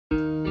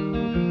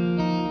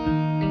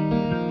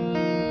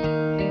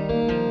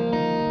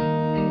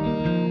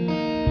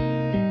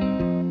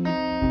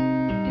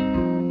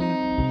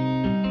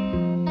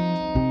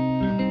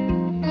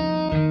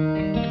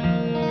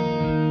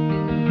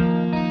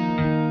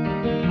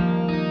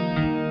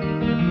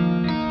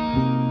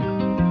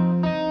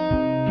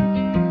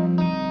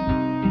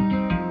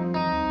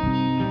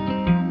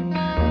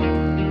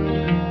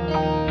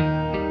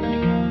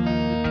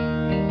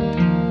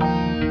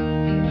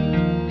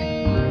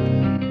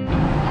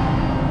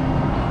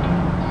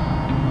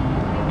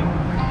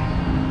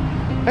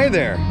Hey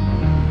there,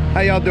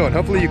 how y'all doing?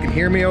 Hopefully you can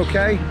hear me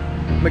okay.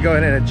 I'm gonna go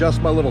ahead and adjust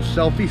my little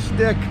selfie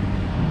stick.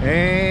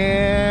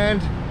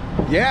 And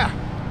yeah.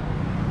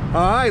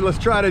 All right, let's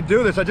try to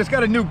do this. I just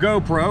got a new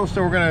GoPro,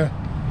 so we're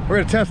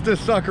gonna test this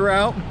sucker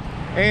out.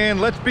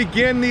 And let's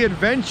begin the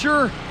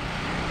adventure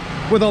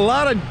with a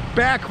lot of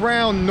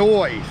background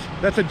noise.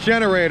 That's a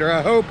generator.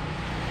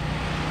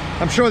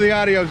 I'm sure the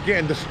audio is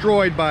getting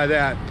destroyed by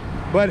that.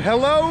 But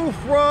hello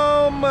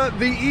from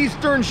the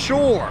Eastern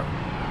Shore.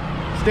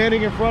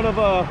 Standing in front of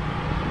a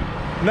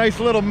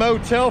nice little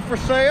motel for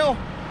sale.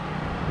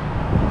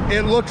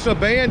 It looks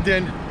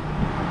abandoned.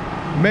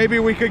 Maybe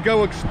we could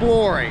go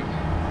exploring,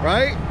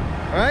 right?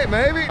 Right,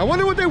 maybe. I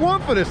wonder what they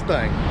want for this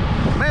thing.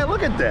 Man,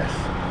 look at this.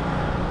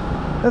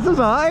 This is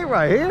all right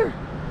right here.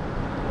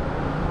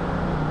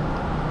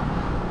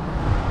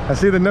 I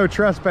see the no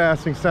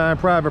trespassing sign,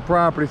 private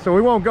property, so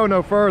we won't go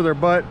no further,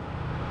 but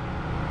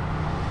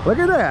look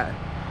at that.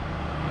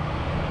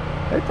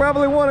 They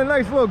probably want a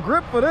nice little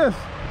grip for this.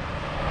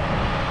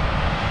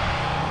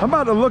 I'm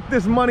about to look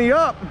this money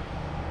up,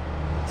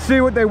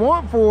 see what they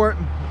want for it,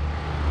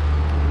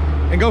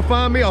 and go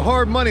find me a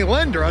hard money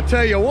lender, I'll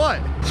tell you what.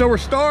 So we're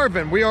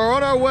starving. We are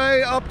on our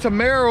way up to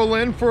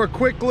Maryland for a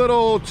quick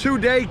little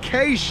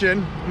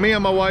 2-day-cation, me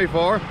and my wife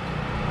are,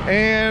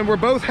 and we're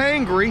both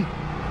hangry.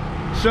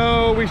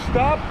 So we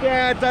stopped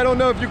at, I don't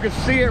know if you can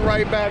see it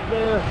right back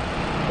there,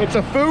 it's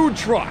a food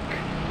truck.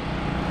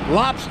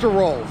 Lobster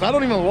rolls. I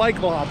don't even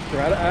like lobster.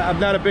 I'm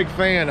not a big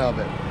fan of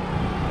it.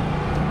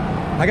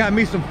 I got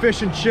me some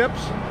fish and chips.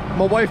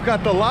 My wife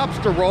got the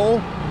lobster roll,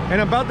 and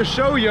I'm about to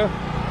show you,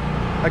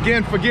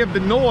 again, forgive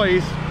the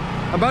noise,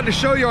 I'm about to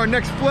show you our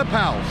next flip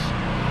house.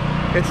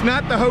 It's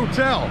not the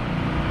hotel.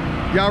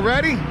 Y'all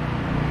ready?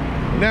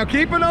 Now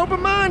keep an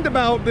open mind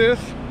about this.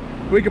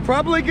 We could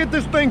probably get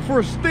this thing for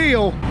a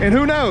steal, and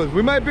who knows,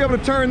 we might be able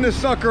to turn this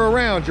sucker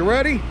around. You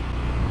ready?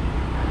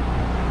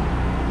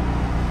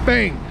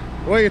 Bang.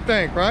 What do you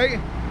think, right?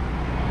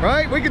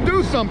 Right? We could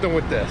do something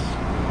with this.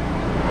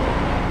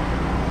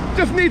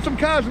 Just need some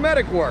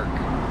cosmetic work.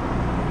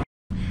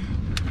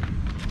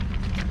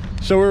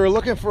 So we were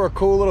looking for a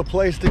cool little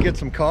place to get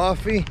some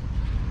coffee,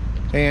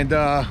 and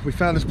we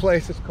found this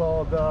place. It's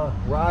called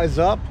Rise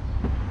Up.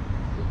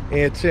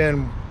 It's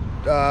in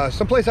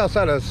someplace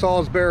outside of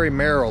Salisbury,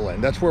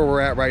 Maryland. That's where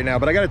we're at right now.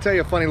 But I got to tell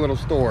you a funny little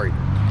story.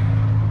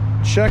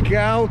 Check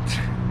out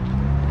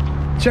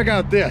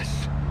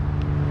this.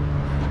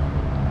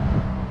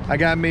 I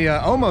got me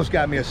almost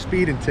got me a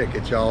speeding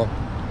ticket, y'all.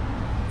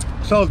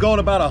 So I was going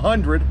about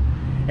 100,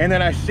 and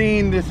then I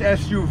seen this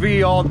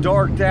SUV all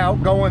darked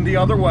out going the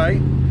other way,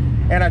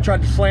 and I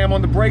tried to slam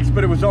on the brakes,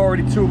 but it was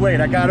already too late.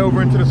 I got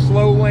over into the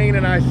slow lane,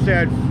 and I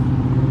said,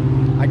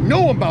 I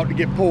know I'm about to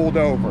get pulled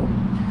over.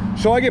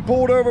 So I get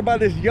pulled over by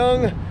this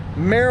young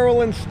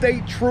Maryland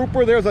state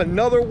trooper. There's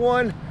another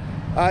one.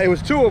 It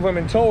was 2 of them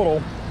in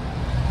total.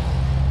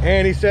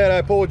 And he said,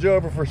 I pulled you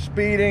over for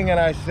speeding. And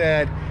I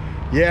said,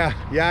 yeah,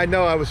 I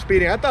know I was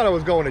speeding. I thought I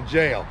was going to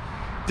jail.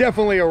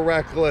 Definitely a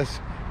reckless,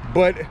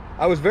 but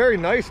I was very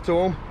nice to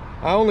him.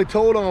 I only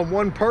told on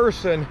one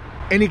person,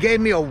 and he gave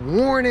me a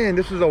warning.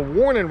 This is a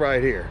warning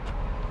right here.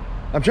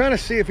 I'm trying to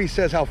see if he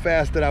says how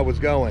fast that I was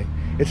going.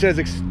 It says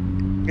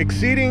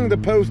exceeding the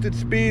posted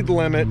speed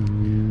limit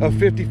of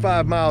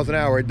 55 miles an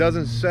hour. It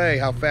doesn't say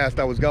how fast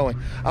I was going.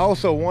 I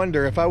also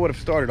wonder if I would have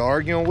started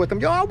arguing with him.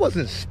 Yo, I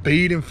wasn't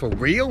speeding for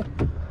real.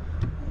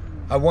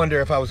 I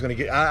wonder if I was gonna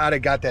get, I'd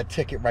have got that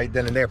ticket right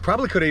then and there.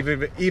 Probably could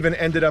have even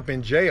ended up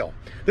in jail.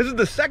 This is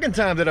the second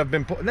time that I've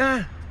been,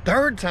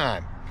 third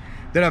time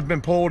that I've been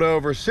pulled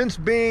over since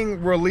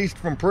being released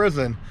from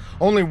prison.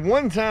 Only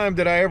one time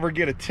did I ever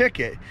get a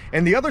ticket,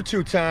 and the other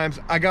 2 times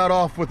I got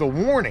off with a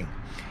warning.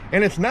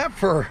 And it's not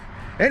for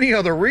any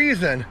other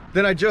reason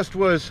than I just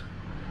was,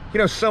 you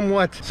know,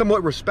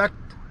 somewhat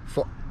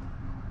respectful.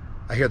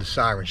 I hear the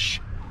siren.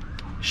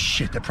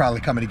 Shit, they're probably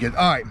coming to get.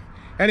 All right.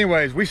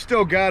 Anyways, we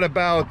still got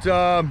about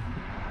an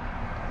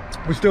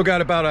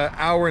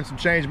hour and some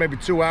change, maybe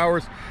 2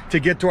 hours to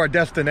get to our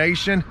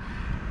destination.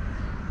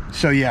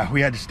 So yeah, we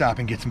had to stop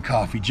and get some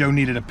coffee. Joe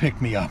needed to pick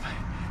me up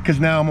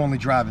because now I'm only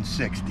driving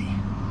 60.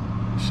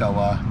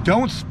 So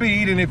don't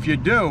speed, and if you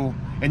do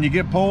and you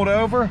get pulled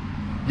over,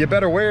 you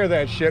better wear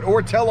that shit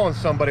or tell on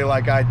somebody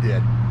like I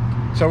did.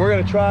 So we're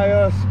gonna try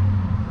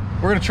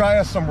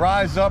us some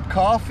Rise Up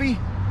coffee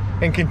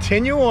and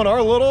continue on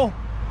our little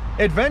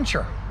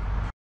adventure.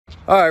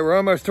 All right, we're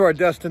almost to our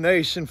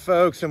destination,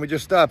 folks, and we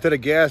just stopped at a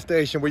gas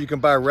station where you can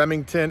buy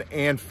Remington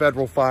and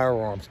Federal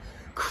firearms.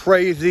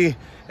 Crazy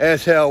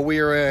as hell. We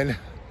are in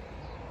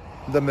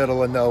the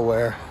middle of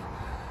nowhere,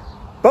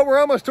 but we're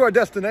almost to our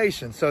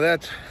destination, so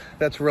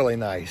that's really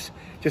nice.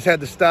 Just had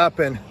to stop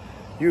and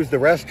use the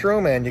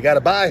restroom, and you got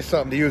to buy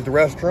something to use the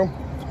restroom,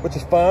 which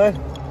is fine.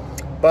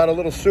 Bought a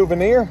little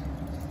souvenir,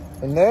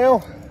 and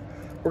now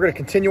we're going to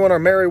continue on our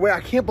merry way.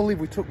 I can't believe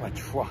we took my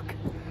truck.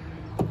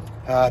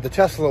 The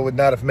Tesla would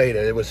not have made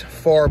it. It was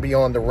far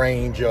beyond the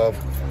range of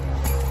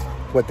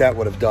what that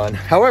would have done.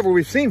 However,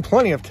 we've seen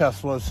plenty of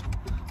Teslas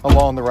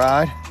along the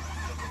ride.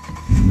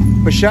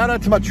 But shout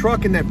out to my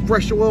truck and that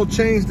fresh oil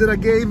change that I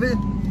gave it.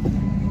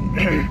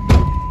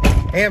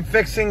 and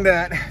fixing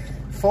that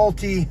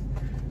faulty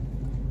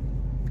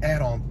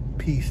add-on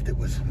piece that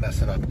was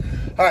messing up.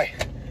 All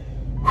right,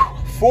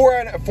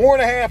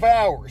 4.5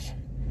 hours.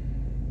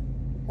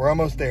 We're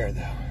almost there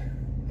though,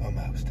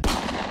 almost.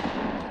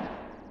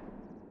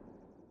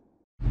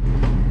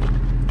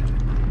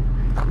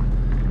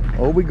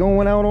 Oh, we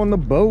going out on the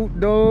boat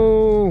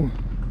though.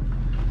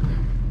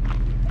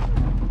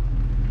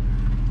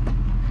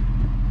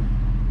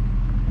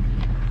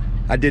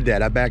 I did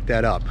that, I backed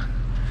that up.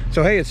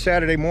 So hey, it's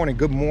Saturday morning,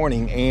 good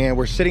morning, and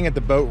we're sitting at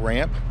the boat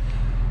ramp.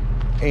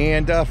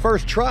 And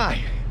first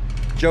try,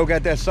 Joe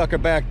got that sucker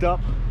backed up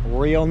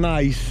real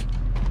nice.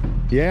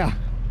 Yeah,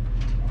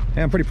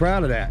 I'm pretty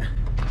proud of that.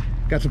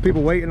 Got some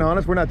people waiting on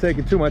us. We're not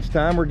taking too much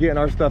time. We're getting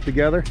our stuff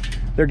together.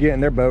 They're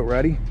getting their boat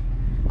ready.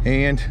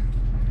 And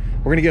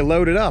we're gonna get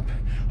loaded up.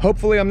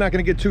 Hopefully I'm not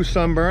gonna get too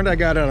sunburned. I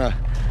got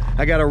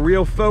a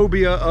real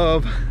phobia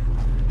of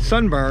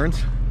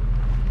sunburns.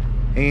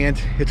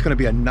 And it's gonna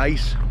be a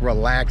nice,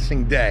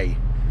 relaxing day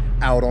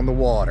out on the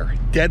water.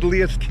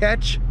 Deadliest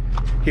catch,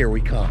 here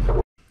we come.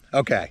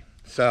 Okay,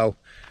 so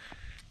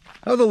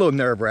that was a little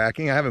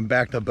nerve-wracking. I haven't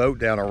backed a boat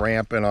down a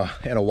ramp in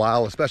a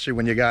while, especially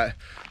when you got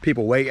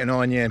people waiting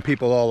on you and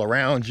people all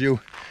around you.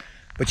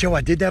 But yo,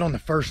 I did that on the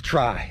first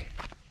try.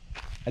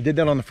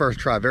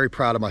 Very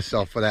proud of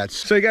myself for that.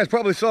 So you guys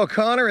probably saw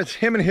Connor. It's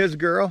him and his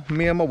girl,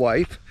 me and my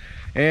wife.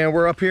 And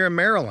we're up here in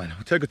Maryland.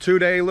 We took a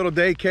 2-day little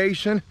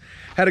vacation.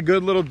 Had a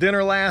good little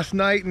dinner last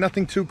night.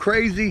 Nothing too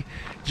crazy,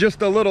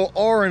 just a little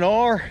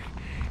R&R.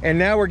 And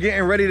now we're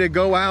getting ready to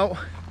go out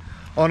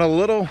on a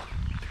little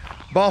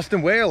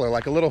Boston whaler,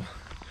 like a little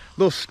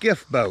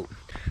skiff boat.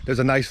 There's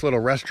a nice little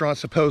restaurant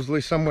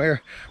supposedly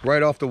somewhere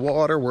right off the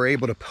water. We're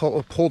able to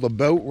pull the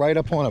boat right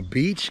up on a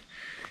beach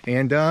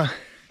and have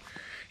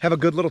a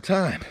good little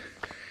time.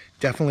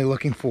 Definitely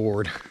looking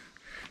forward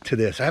to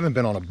this. I haven't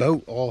been on a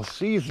boat all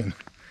season,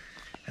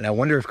 and I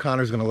wonder if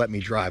Connor's gonna let me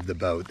drive the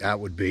boat. That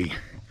would be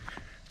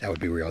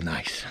real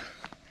nice.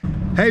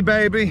 Hey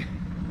baby.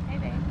 Hey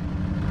babe.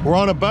 We're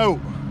on a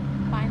boat.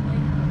 Finally.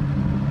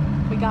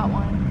 We got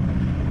one.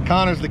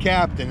 Connor's the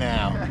captain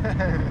now. Hey,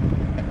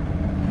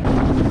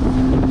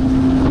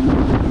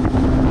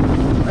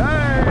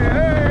 hey,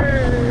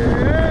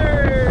 hey, hey.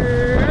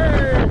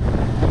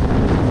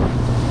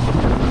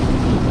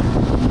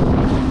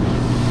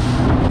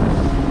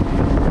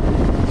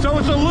 So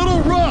it's a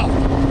little rough.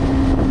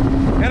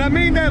 And I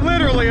mean that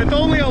literally. It's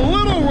only a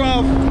little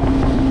rough.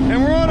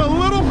 And we're on a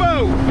little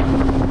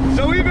boat.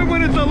 So even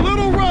when it's a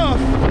little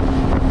rough,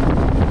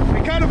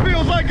 it kind of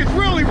feels like it's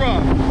really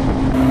rough.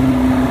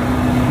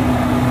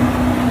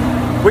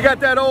 We got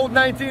that old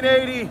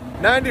 1980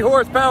 90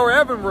 horsepower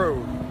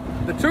Evinrude,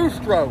 the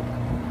 2-stroke.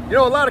 You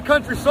know, a lot of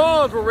country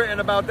songs were written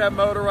about that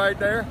motor right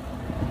there.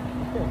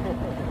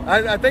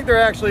 I think there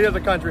actually is a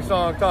country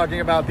song talking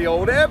about the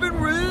old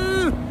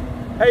Evinrude.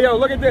 Hey, yo,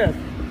 look at this.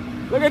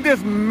 Look at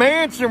this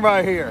mansion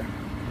right here.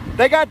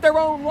 They got their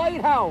own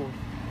lighthouse.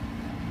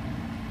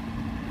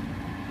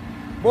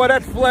 Boy,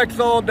 that's flex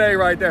all day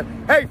right there.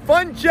 Hey,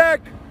 fun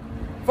check.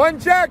 Fun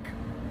check.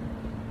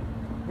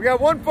 We got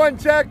one fun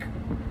check.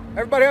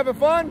 Everybody having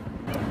fun?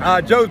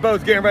 Joe's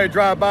boat's getting ready to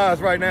drive by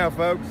us right now,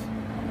 folks.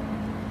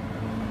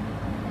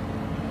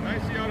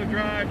 Nice of y'all to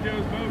drive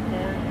Joe's boat for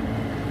him.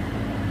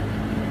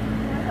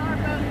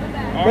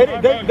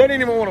 They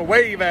didn't even want to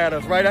wave at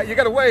us, right? You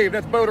got to wave.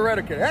 That's boater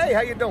etiquette. Hey,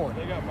 how you doing?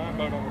 They got my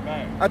boat on the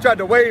back. I tried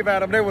to wave at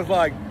them. They was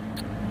like,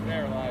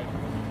 They're like,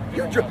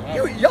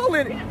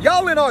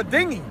 y'all in our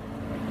dinghy.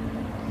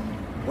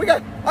 We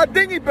got our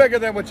dinghy bigger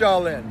than what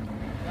y'all in.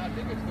 I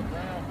think it's the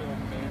brown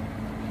building,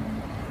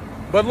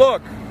 man. But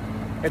look,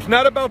 it's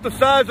not about the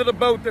size of the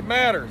boat that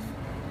matters.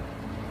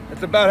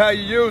 It's about how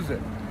you use it.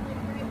 Who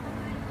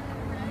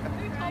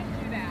told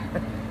you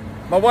that?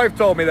 My wife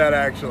told me that,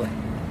 actually.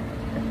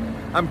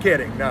 I'm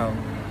kidding, no.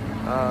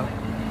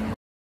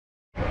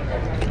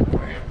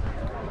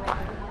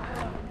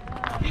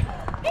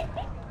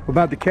 We're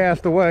about to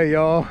cast away,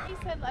 y'all. He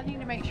said I need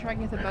to make sure I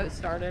can get the boat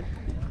started.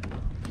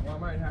 Well, I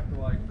might have to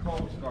like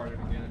cold start it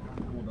again if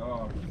it's cooled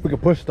off. We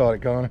could push start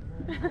it, Connor.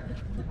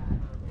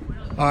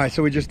 All right,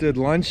 so we just did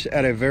lunch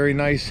at a very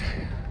nice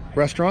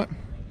restaurant.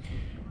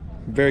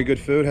 Very good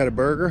food. Had a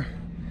burger,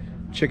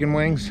 chicken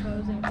wings,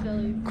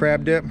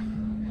 crab dip,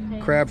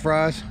 crab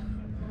fries,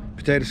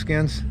 potato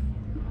skins,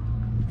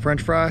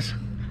 French fries.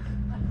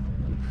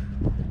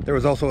 There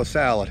was also a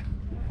salad,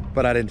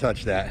 but I didn't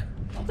touch that.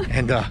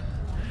 And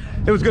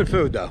it was good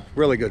food though,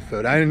 really good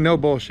food. I didn't know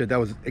bullshit. That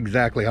was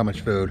exactly how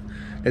much food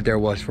that there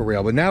was for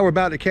real. But now we're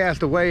about to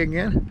cast away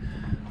again.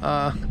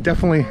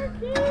 Definitely.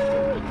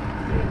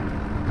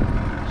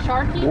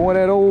 Sharky? Boy,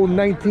 that old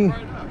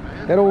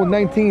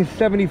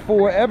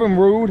 1974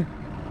 Evinrude.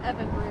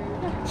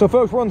 So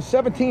folks, we're on the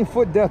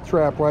 17-foot death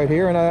trap right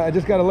here, and I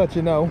just got to let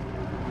you know,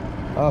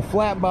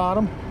 flat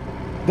bottom,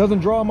 doesn't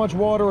draw much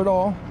water at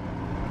all,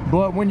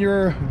 but when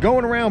you're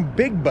going around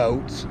big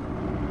boats,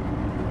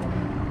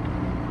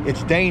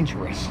 it's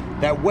dangerous.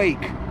 That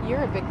wake.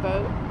 You're a big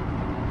boat.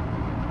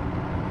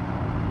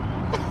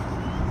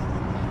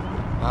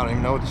 I don't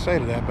even know what to say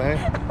to that, babe.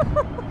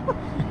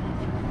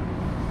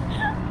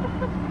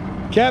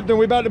 Captain,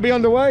 we about to be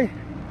underway?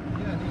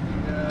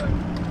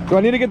 Do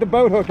I need to get the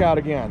boat hook out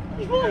again?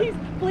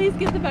 Please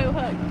get the boat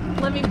hook.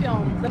 Let me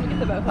film. Let me get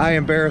the boat hook. I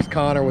embarrassed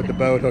Connor with the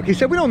boat hook. He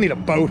said we don't need a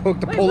boat hook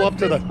to pull up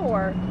to the...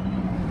 For?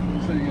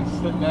 So you can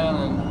sit down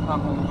and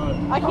hop on the boat.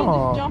 I can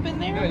Oh. just jump in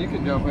there? Yeah, you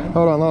can jump in.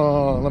 Hold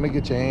on. Let me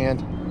get your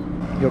hand.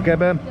 You okay,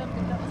 babe? That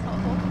was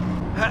helpful.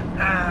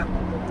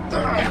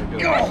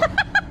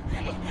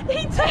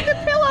 He took the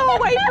pillow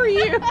away for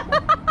you.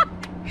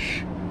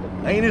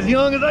 I ain't as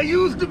young as I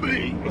used to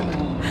be.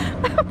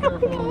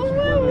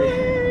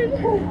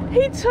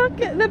 He took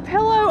the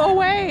pillow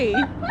away.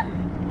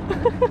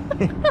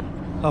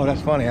 Oh,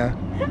 that's funny, huh?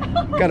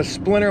 Got a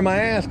splinter in my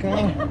ass,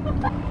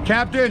 Connor.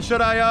 Captain,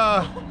 should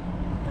I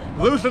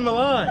loosen the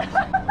line?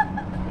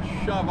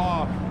 Shove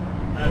off,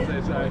 as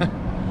they say.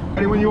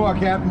 Ready when you are,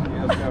 Captain.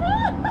 Yes, Captain.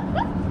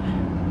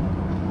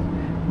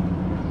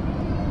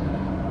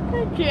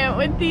 I can't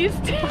with these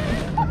two.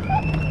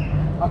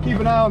 I'll keep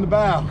an eye on the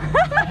bow.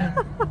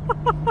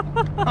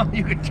 Oh,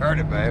 you can turn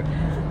it, babe.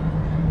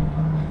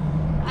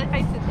 I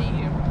face it to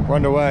you. We're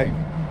underway.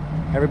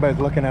 Everybody's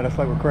looking at us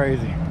like we're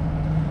crazy.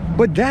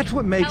 But that's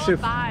what makes Tell it.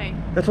 him bye.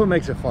 That's what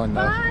makes it fun,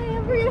 though. Bye,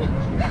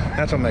 everyone.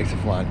 That's what makes it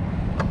fun.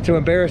 To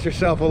embarrass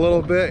yourself a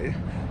little bit.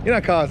 You're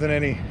not causing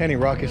any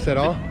ruckus at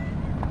all.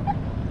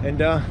 And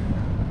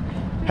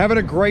having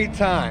a great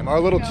time. Our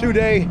little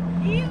 2-day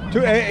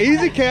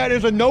Easy Cat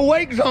is a no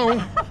wake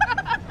zone.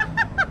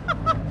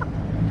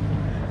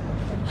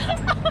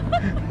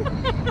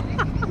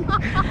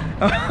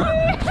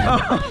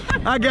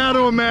 I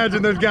gotta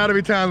imagine there's gotta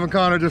be times when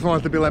Connor just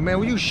wants to be like, man,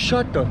 will you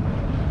shut the...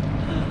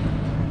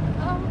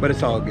 But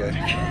it's all good. They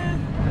got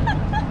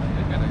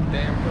a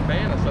damn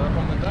cabana set up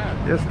on the dock.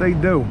 Yes, they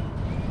do.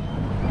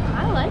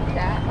 I like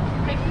that.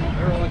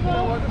 They were like, you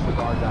know what, this is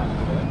our dock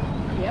today.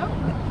 Yep.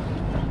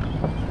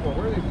 Well,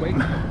 where are these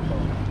waiting from?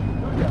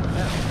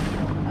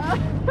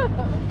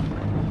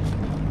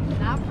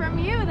 Not from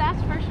you,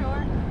 that's for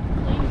sure.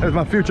 Please. There's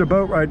my future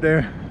boat right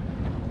there.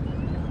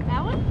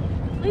 That one?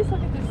 Please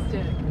look at this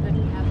stick that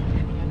he has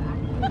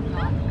in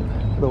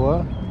hand. The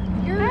what?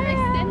 Your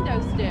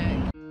extendo stick.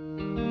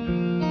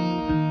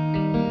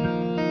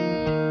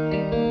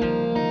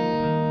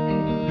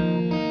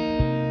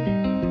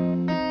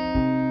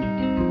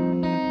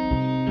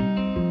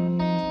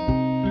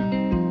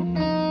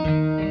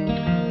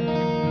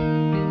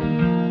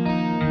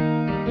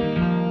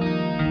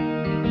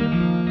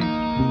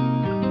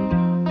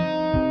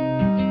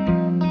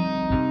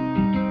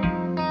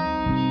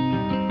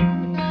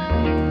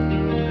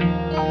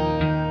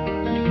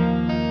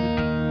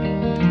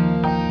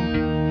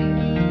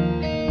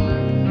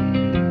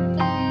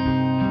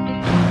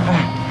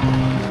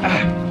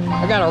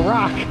 I got a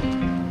rock.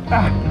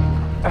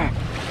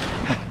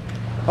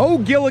 Oh,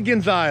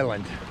 Gilligan's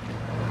Island.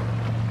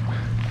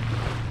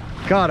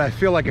 God, I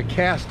feel like a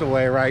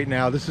castaway right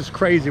now. This is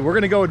crazy. We're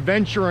gonna go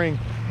adventuring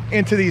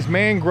into these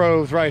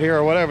mangroves right here,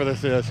 or whatever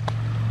this is.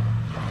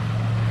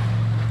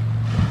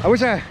 I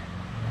wish I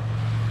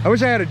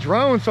had a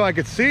drone so I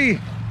could see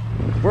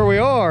where we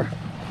are.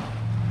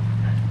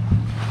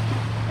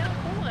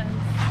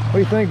 What do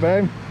you think,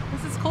 babe?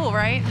 This is cool,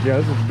 right? Yeah,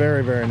 this is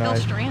very, very I feel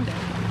nice. stranded.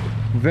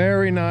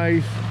 Very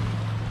nice.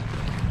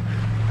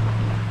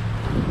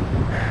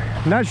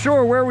 Not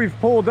sure where we've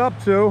pulled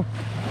up to.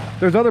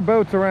 There's other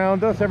boats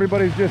around us.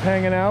 Everybody's just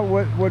hanging out.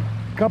 What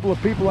couple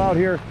of people out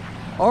here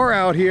are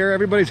out here.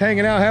 Everybody's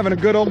hanging out, having a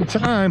good old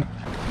time.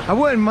 I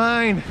wouldn't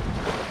mind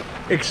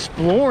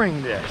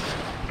exploring this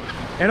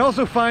and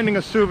also finding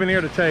a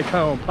souvenir to take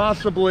home.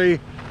 Possibly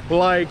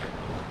like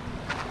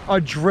a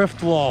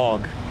drift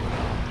log.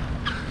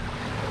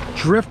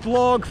 Drift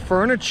log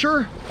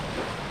furniture?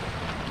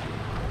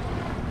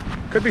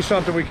 Could be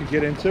something we could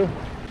get into.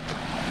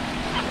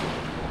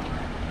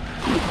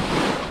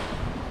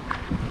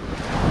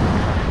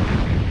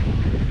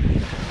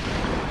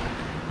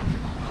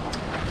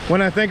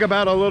 When I think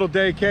about a little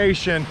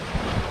vacation,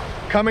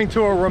 coming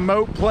to a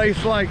remote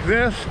place like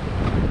this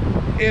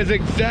is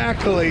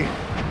exactly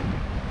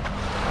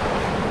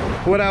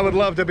what I would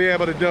love to be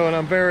able to do, and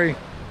I'm very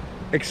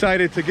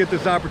excited to get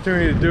this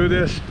opportunity to do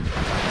this.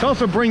 To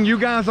also bring you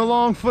guys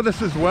along for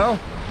this as well.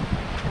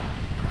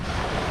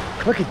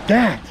 Look at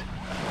that.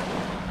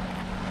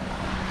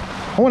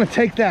 I want to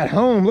take that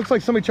home. Looks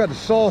like somebody tried to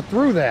saw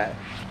through that.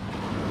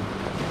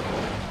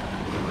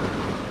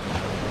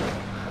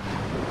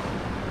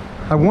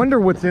 I wonder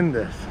what's in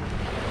this.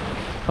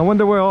 I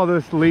wonder where all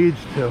this leads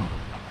to.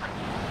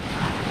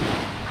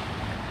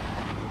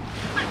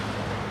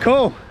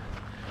 Cool.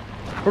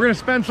 We're gonna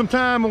spend some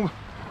time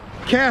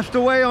cast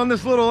away on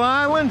this little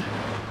island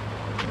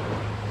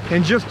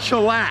and just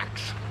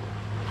chillax.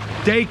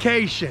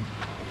 Daycation.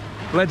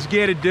 Let's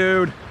get it,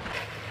 dude.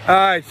 All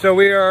right, so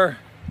we are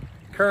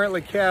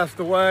currently cast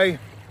away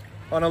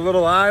on a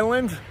little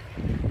island.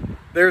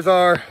 There's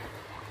our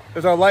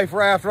life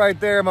raft right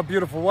there. My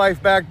beautiful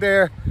wife back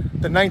there.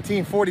 The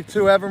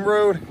 1942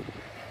 Evinrude.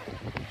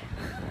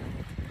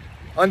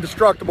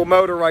 Indestructible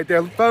motor right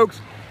there.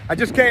 Folks, I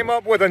just came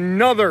up with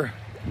another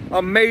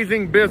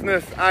amazing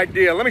business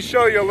idea. Let me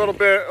show you a little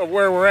bit of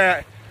where we're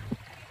at.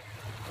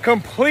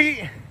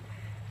 Complete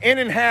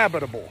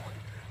uninhabitable.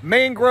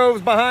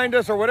 Mangroves behind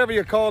us, or whatever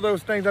you call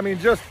those things. I mean,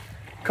 just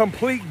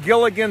complete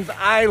Gilligan's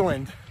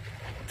Island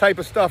type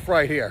of stuff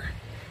right here,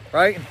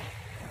 right?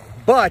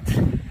 But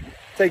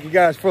take you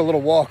guys for a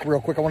little walk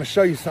real quick. I want to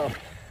show you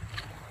something.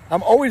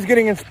 I'm always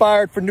getting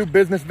inspired for new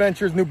business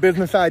ventures, new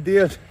business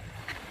ideas,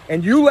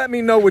 and you let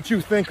me know what you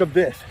think of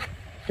this.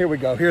 Here we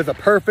go. Here's a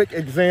perfect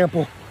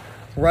example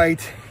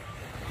right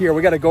here.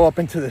 We got to go up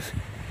into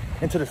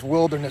this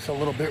wilderness a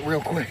little bit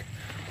real quick.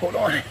 Hold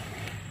on.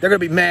 They're gonna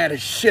be mad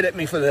as shit at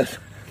me for this,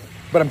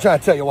 but I'm trying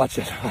to tell you. Watch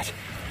this. Watch.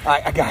 All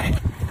right, I got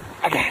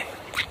it.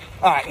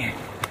 All right,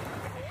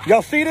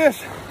 y'all see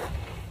this?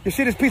 You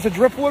see this piece of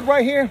driftwood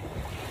right here?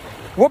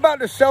 We're about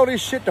to sell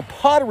this shit to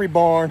Pottery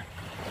Barn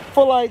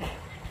for like,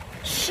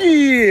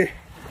 shit,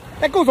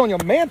 that goes on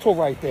your mantle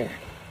right there,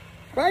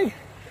 right?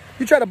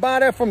 You try to buy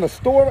that from the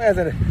store as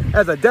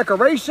a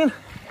decoration.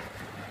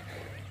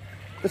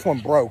 This one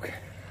broke.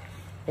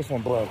 This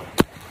one broke.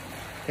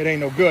 It ain't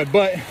no good,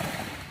 but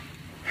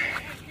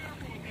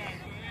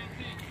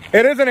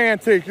it is an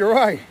antique, you're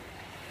right.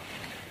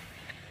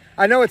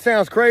 I know it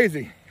sounds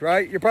crazy,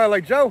 right? You're probably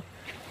like, Joe,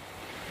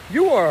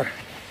 you are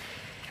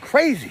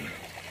crazy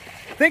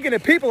thinking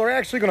that people are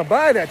actually gonna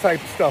buy that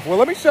type of stuff. Well,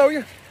 let me show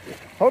you.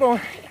 Hold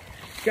on.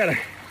 Gotta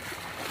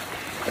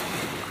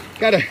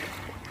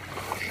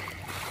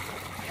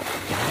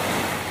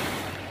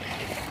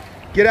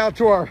get out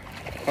to our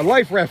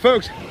life raft,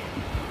 folks.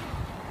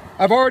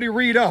 I've already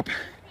read up.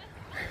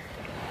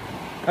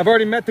 I've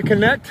already met the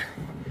connect.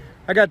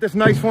 I got this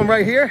nice one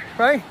right here,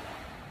 right?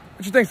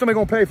 What you think somebody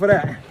gonna pay for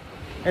that?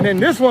 And then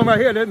this one right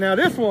here, now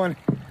this one,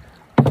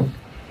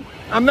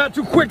 I'm not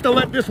too quick to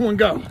let this one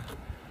go.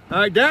 All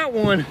right, that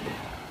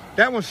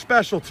one's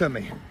special to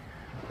me.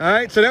 All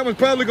right, so that one's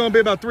probably gonna be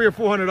about $300 or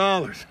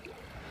 $400.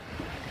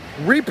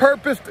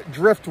 Repurposed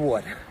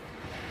driftwood.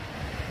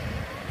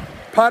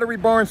 Pottery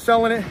Barn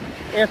selling it,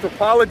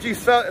 Anthropology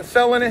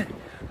selling it,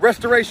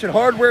 Restoration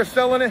Hardware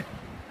selling it.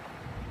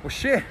 Well,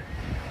 shit,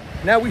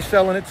 now we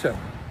selling it too.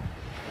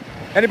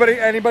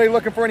 Anybody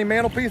looking for any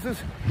mantelpieces?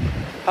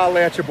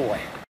 Holla at your boy.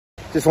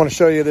 Just want to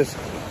show you this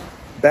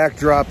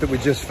backdrop that we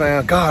just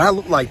found. God, I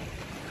look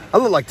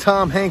like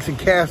Tom Hanks in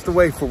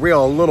Castaway for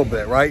real a little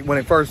bit, right? When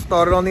it first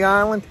started on the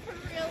island. For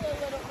real, a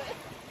little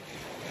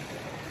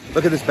bit.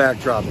 Look at this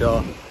backdrop,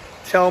 y'all.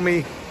 Tell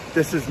me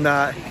this is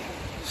not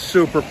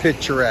super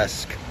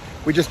picturesque.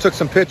 We just took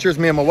some pictures.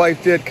 Me and my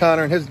wife did.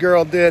 Connor and his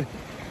girl did.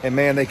 And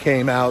man, they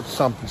came out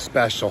something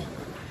special.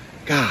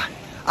 God,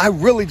 I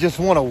really just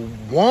want to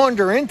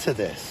wander into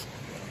this.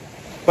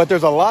 But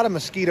there's a lot of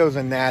mosquitoes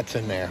and gnats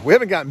in there. We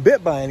haven't gotten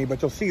bit by any,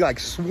 but you'll see like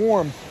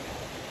swarms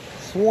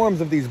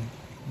of these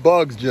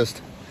bugs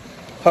just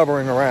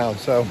hovering around.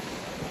 So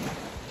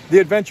the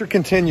adventure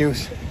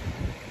continues.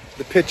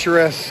 The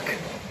picturesque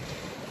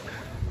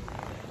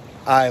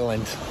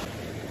island.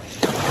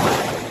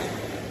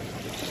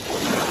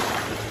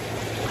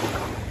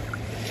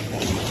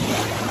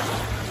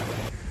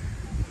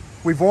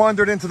 We've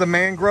wandered into the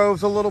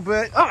mangroves a little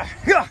bit. Ah,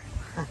 yeah.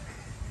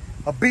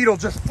 A beetle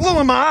just flew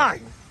in my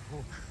eye.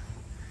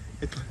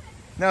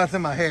 Now it's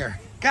in my hair.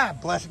 God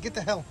bless it. Get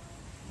the hell.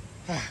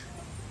 I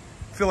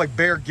feel like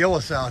Bear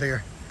Gillis out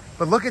here.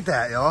 But look at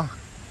that, y'all.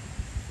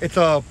 It's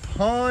a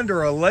pond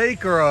or a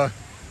lake or a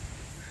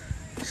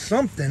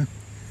something.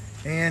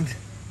 And,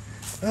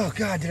 oh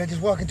God, did I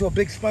just walk into a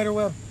big spider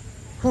web?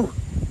 Whew.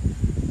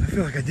 I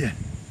feel like I did.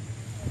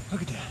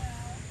 Look at that.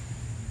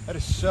 That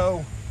is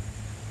so,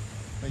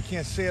 you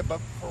can't see it,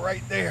 but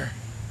right there.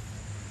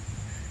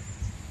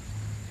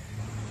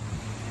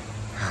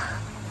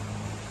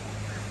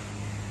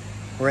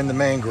 We're in the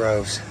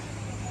mangroves.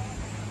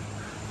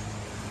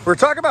 We're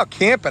talking about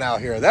camping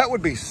out here. That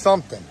would be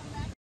something.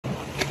 All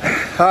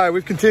right,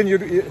 we've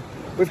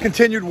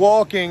continued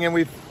walking, and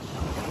we've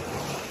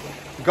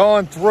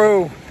gone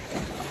through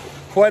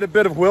quite a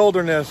bit of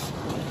wilderness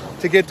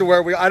to get to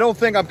where I don't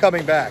think I'm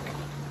coming back.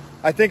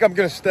 I think I'm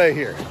gonna stay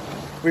here.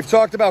 We've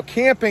talked about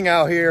camping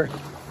out here,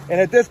 and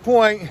at this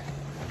point,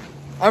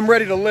 I'm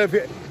ready to live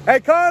here. Hey,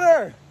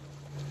 Connor!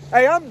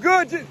 Hey, I'm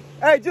good.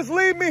 Hey, just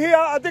leave me here.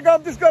 I think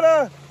I'm just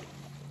gonna,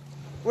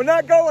 we're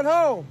not going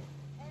home.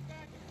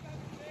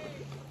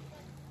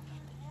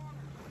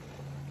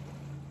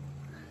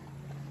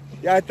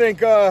 Yeah, I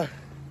think I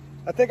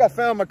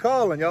found my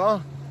calling,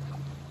 y'all.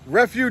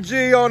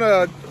 Refugee on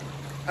an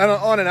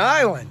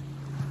island.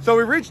 So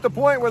we reached the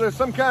point where there's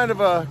some kind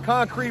of a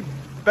concrete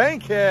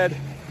bankhead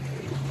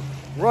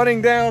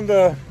running down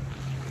the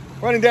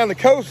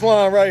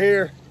coastline right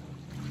here.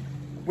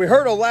 We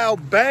heard a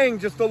loud bang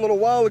just a little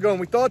while ago, and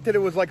we thought that it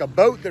was like a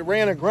boat that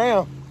ran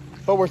aground,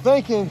 but we're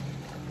thinking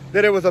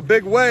that it was a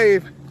big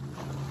wave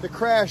that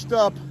crashed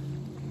up.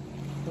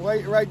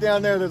 Right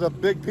down there, there's a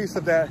big piece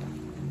of that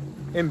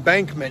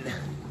embankment.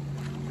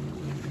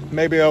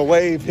 Maybe a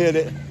wave hit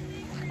it.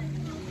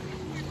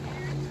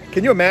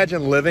 Can you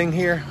imagine living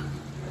here?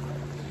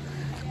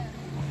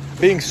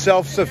 Being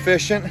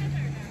self-sufficient?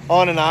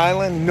 on an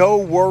island, no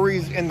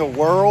worries in the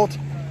world,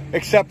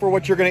 except for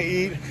what you're gonna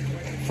eat,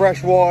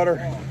 fresh water,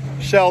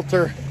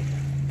 shelter.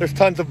 There's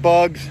tons of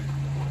bugs,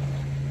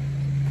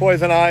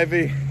 poison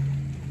ivy,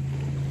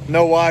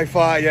 no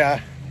Wi-Fi.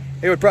 Yeah,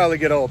 it would probably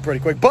get old pretty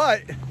quick,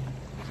 but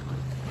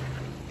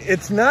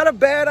it's not a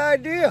bad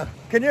idea.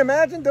 Can you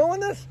imagine doing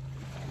this?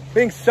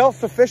 Being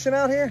self-sufficient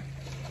out here?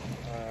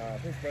 I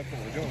think that's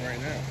what we're doing right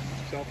now.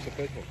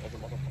 Self-sufficient.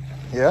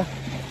 Yeah.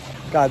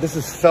 God, this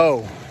is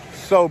so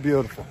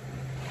beautiful.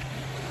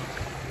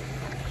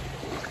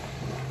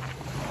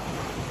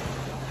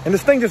 And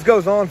this thing just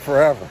goes on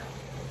forever.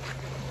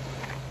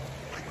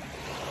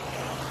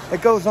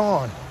 It goes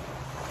on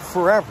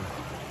forever.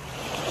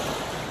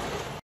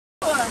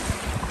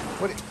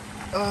 What?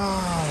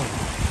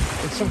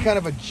 Oh, it's some kind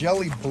of a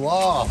jelly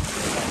blob.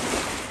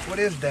 What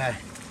is that? I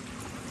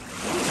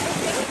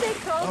think they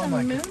call them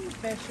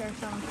moonfish or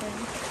something.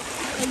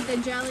 Like the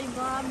jelly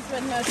blobs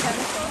with no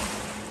tentacles.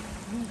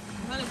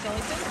 Is that a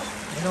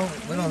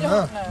jellyfish? We don't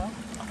know.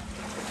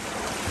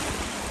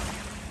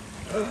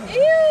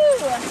 Ew!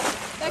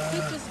 That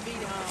could just be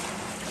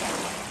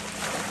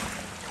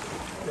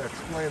Yeah,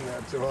 explain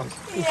that to us.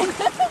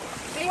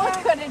 What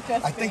could it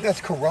just I think that's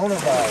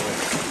coronavirus.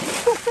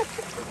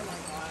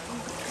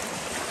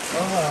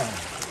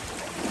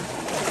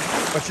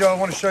 But yo, I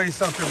want to show you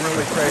something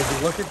really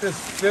crazy. Look at this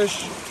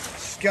fish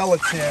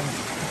skeleton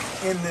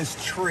in this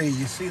tree.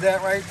 You see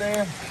that right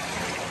there?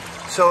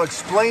 So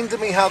explain to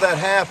me how that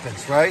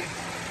happens, right?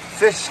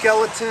 Fish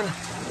skeleton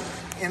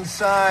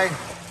inside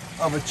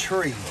of a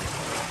tree.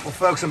 Well,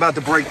 folks, I'm about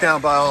to break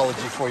down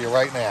biology for you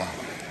right now.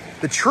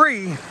 The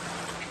tree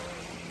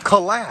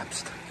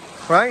collapsed,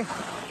 right?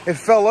 It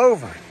fell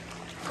over.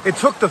 It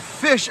took the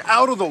fish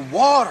out of the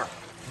water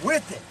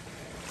with it.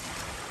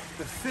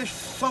 The fish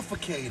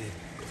suffocated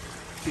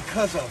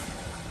because of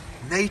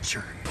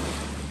nature.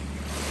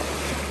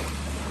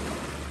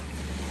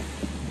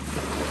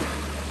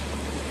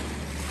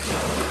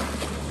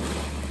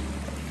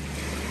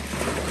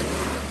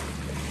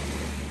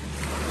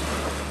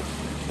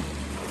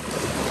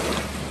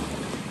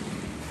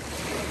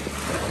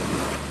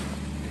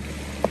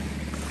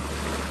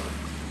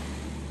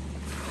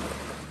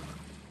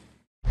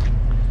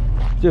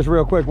 Just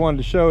real quick, wanted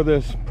to show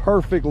this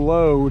perfect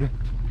load.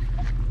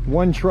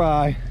 One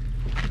try,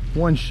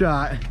 one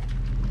shot.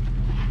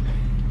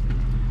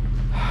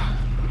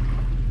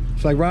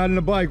 It's like riding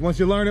a bike. Once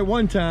you learn it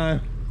one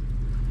time,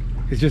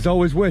 it's just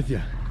always with you.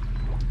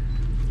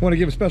 Want to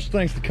give a special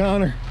thanks to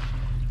Connor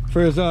for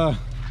his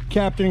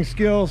captaining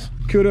skills.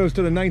 Kudos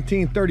to the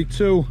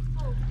 1932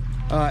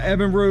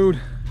 Evinrude.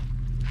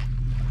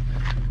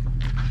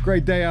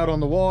 Great day out on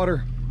the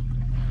water.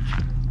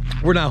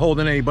 We're not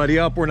holding anybody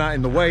up. We're not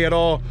in the way at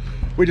all.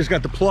 We just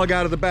got the plug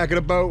out of the back of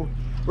the boat.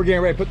 We're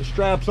getting ready to put the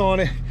straps on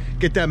it,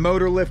 get that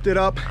motor lifted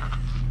up.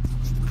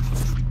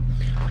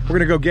 We're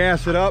gonna go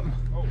gas it up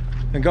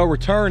and go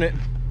return it.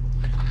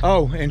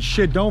 Oh, and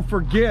shit, don't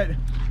forget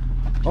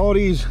all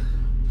these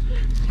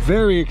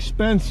very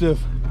expensive,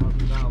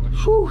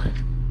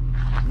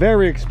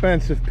 very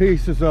expensive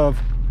pieces of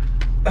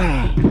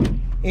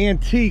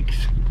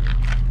antiques.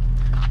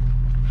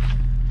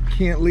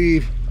 Can't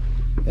leave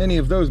any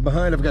of those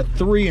behind. I've got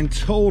 3 in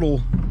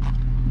total.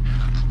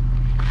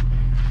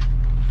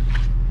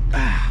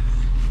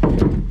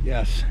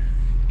 Yes.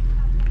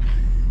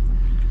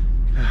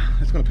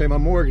 That's gonna pay my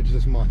mortgage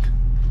this month.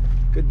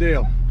 Good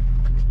deal.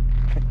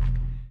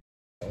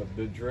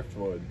 The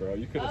driftwood, bro.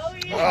 You could have. Oh,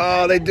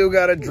 yeah. Oh, they do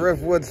got a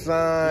driftwood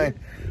sign.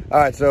 All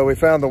right, so we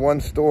found the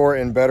one store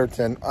in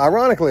Betterton.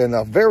 Ironically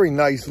enough, very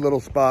nice little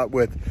spot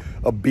with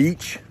a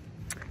beach,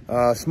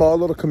 small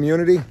little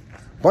community,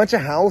 bunch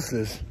of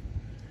houses.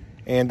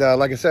 And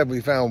like I said,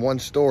 we found one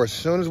store. As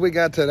soon as we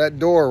got to that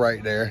door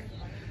right there,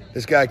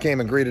 this guy came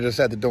and greeted us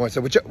at the door and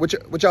said,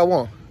 what y'all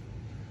want?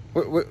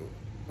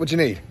 What you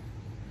need?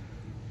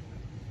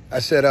 I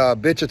said,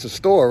 bitch, it's a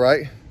store,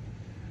 right?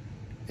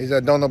 He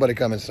said, don't nobody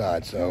come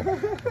inside, so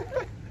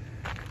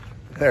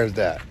there's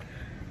that.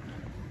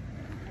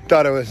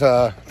 Thought it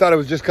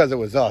was just because it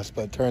was us,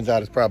 but it turns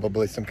out it's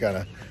probably some kind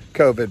of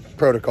COVID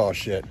protocol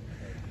shit.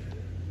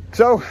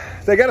 So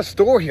they got a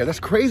store here. That's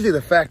crazy,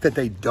 the fact that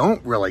they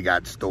don't really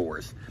got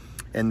stores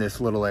in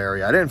this little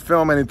area. I didn't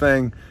film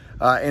anything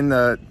in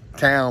the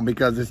town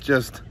because it's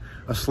just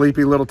a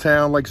sleepy little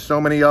town like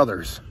so many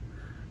others.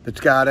 It's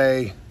got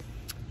a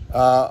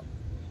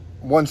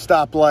one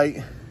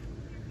stoplight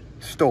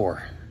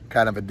store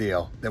kind of a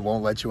deal that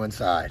won't let you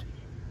inside.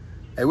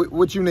 Hey,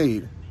 what you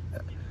need?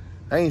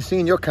 I ain't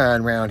seen your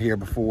kind around here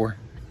before.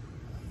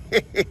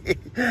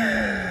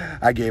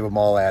 I gave them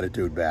all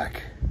attitude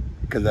back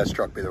because that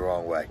struck me the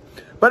wrong way.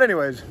 But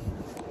anyways,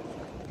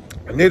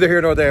 neither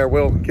here nor there.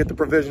 We'll get the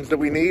provisions that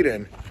we need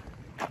and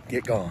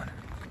get going.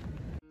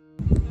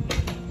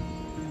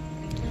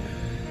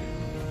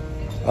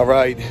 All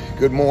right,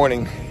 good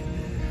morning.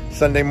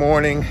 Sunday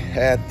morning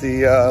at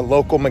the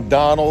local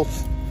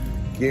McDonald's.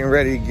 Getting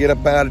ready to get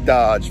up out of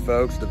Dodge,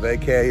 folks. The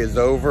vacay is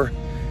over.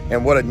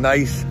 And what a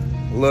nice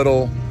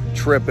little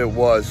trip it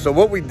was. So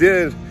what we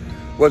did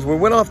was we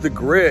went off the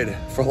grid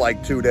for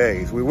like 2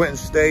 days. We went and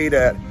stayed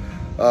at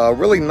a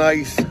really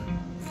nice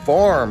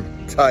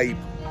farm type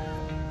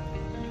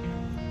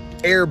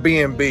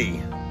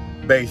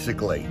Airbnb,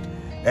 basically.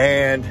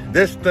 And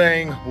this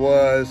thing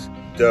was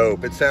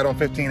dope. It sat on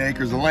 15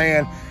 acres of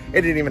land.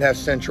 It didn't even have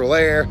central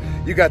air.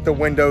 You got the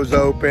windows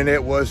open.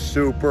 It was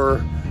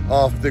super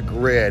off the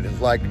grid.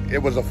 Like, it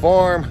was a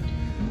farm,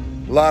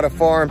 a lot of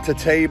farm to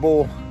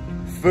table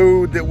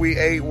food that we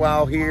ate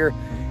while here.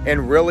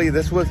 And really,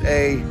 this was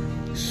a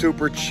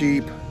super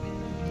cheap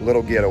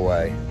little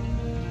getaway.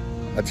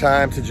 A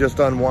time to just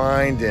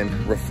unwind and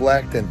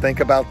reflect and think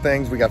about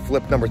things. We got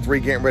flip number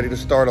 3 getting ready to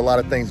start. A lot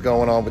of things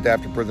going on with the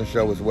After Prison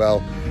show as well.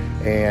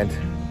 And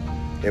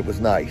it was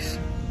nice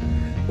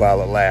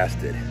while it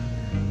lasted.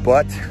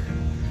 But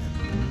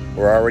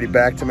we're already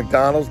back to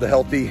McDonald's. The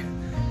healthy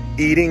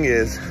eating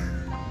is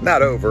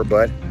not over,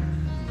 but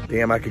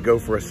damn, I could go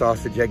for a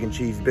sausage, egg, and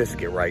cheese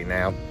biscuit right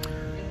now.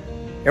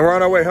 And we're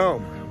on our way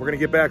home. We're gonna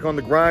get back on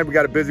the grind. We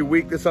got a busy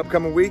week this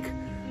upcoming week.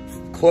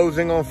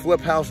 Closing on Flip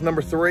House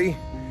number 3.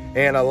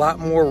 And a lot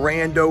more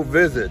rando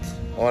visits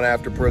on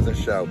After Prison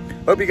show.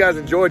 Hope you guys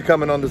enjoyed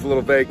coming on this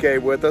little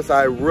vacay with us.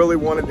 I really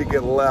wanted to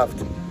get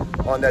left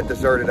on that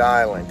deserted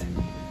island.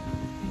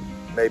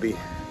 Maybe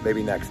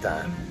next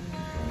time.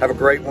 Have a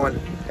great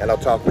one, and I'll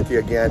talk with you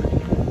again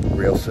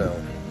real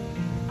soon.